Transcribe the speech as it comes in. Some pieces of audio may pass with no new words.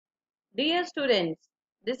Dear students,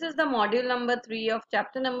 this is the module number 3 of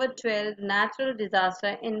chapter number 12, Natural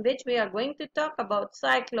Disaster, in which we are going to talk about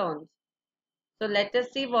cyclones. So let us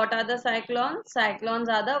see what are the cyclones. Cyclones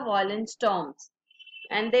are the violent storms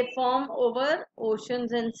and they form over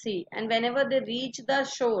oceans and sea. And whenever they reach the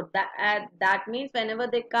shore, that means whenever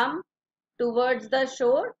they come towards the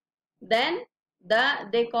shore, then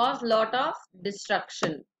they cause lot of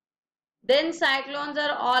destruction. Then cyclones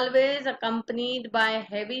are always accompanied by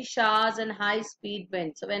heavy showers and high speed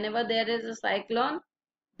winds. So whenever there is a cyclone,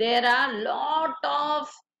 there are lot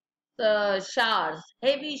of showers,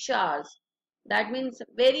 heavy showers. That means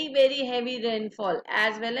very heavy rainfall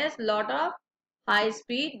as well as lot of high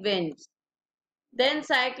speed winds. Then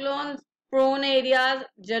cyclones prone areas,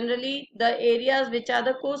 generally the areas which are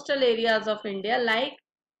the coastal areas of India like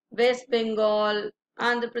West Bengal,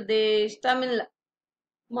 Andhra Pradesh, Tamil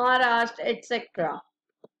Maharashtra, etc.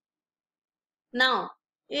 Now,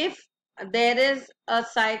 if there is a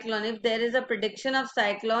cyclone, if there is a prediction of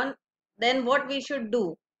cyclone, then what we should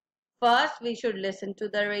do? First, we should listen to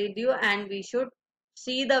the radio and we should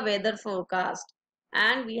see the weather forecast.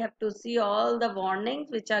 And we have to see all the warnings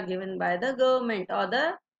which are given by the government or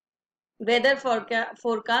the weather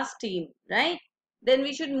forecast team, right? Then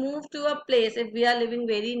we should move to a place. If we are living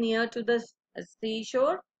very near to the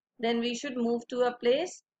seashore, then we should move to a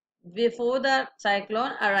place before the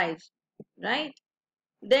cyclone arrives, right?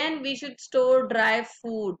 Then we should store dry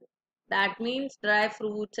food. That means dry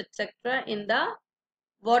fruits, etc. in the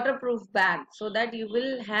waterproof bag so that you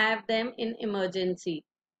will have them in emergency.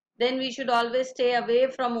 Then we should always stay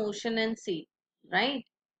away from ocean and sea, right?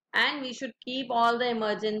 And we should keep all the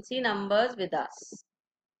emergency numbers with us.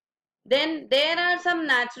 Then there are some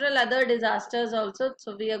natural other disasters also.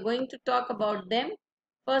 So we are going to talk about them.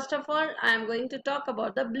 First of all, I am going to talk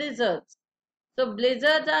about the blizzards. So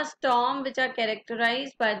blizzards are storms which are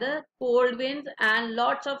characterized by the cold winds and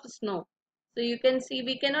lots of snow. So you can see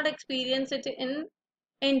we cannot experience it in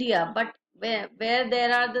India, but where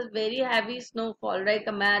there are the very heavy snowfall like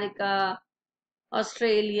America,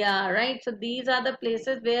 Australia, right? So these are the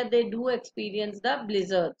places where they do experience the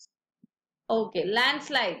blizzards. Okay,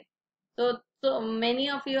 landslide. So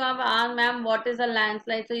many of you have asked, ma'am, what is a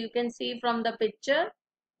landslide? So you can see from the picture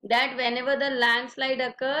that whenever the landslide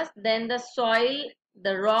occurs, then the soil,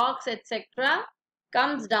 the rocks, etc.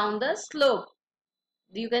 comes down the slope.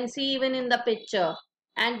 You can see even in the picture.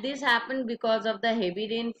 And this happened because of the heavy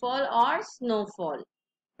rainfall or snowfall,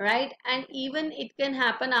 right? And even it can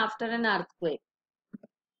happen after an earthquake.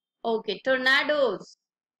 Okay, tornadoes.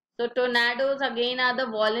 So tornadoes again are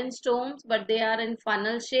the violent storms, but they are in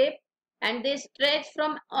funnel shape and they stretch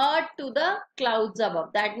from earth to the clouds above.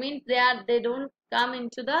 That means they don't come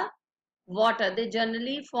into the water. They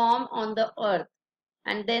generally form on the earth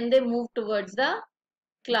and then they move towards the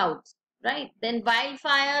clouds, right? Then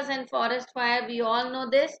wildfires and forest fire, we all know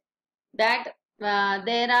this, that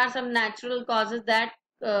there are some natural causes that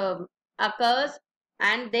occurs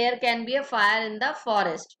and there can be a fire in the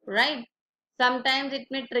forest, right? Sometimes it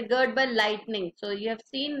may triggered by lightning. So you have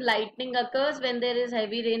seen lightning occurs when there is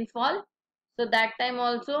heavy rainfall. So that time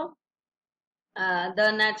also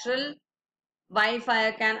the natural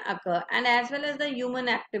wildfire can occur, and as well as the human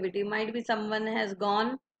activity. Might be someone has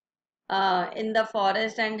gone in the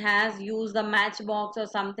forest and has used the matchbox or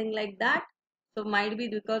something like that. So might be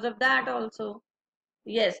because of that also.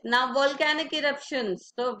 Yes, now volcanic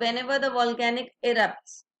eruptions. So whenever the volcanic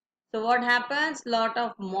erupts, so what happens? Lot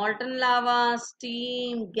of molten lava,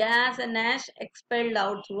 steam, gas and ash expelled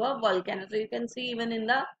out through a volcano. So you can see even in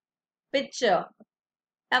the picture.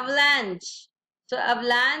 Avalanche. So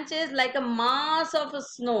avalanche is like a mass of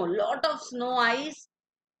snow, lot of snow, ice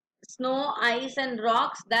and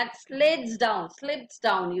rocks that slips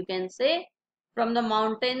down, you can say, from the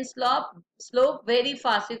mountain slope very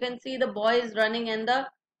fast. You can see the boys running and the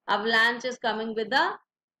avalanche is coming with a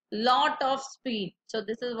lot of speed. So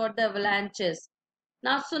this is what the avalanche is.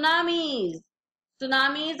 Now tsunamis.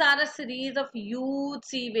 Tsunamis are a series of huge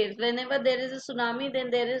sea waves. Whenever there is a tsunami,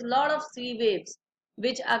 then there is lot of sea waves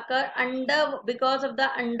which occur because of the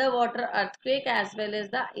underwater earthquake as well as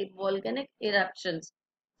the volcanic eruptions.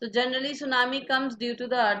 So generally tsunami comes due to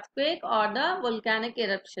the earthquake or the volcanic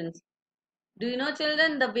eruptions. Do you know,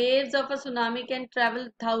 children, the waves of a tsunami can travel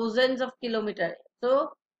thousands of kilometers. So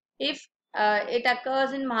if it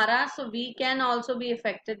occurs in Maharashtra, so we can also be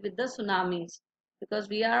affected with the tsunamis because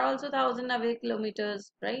we are also thousand away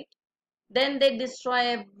kilometers, right? Then they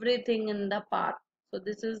destroy everything in the path. So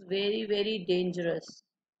this is very dangerous.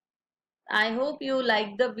 I hope you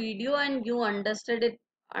liked the video and you understood it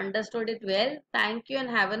well. Thank you and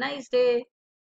have a nice day.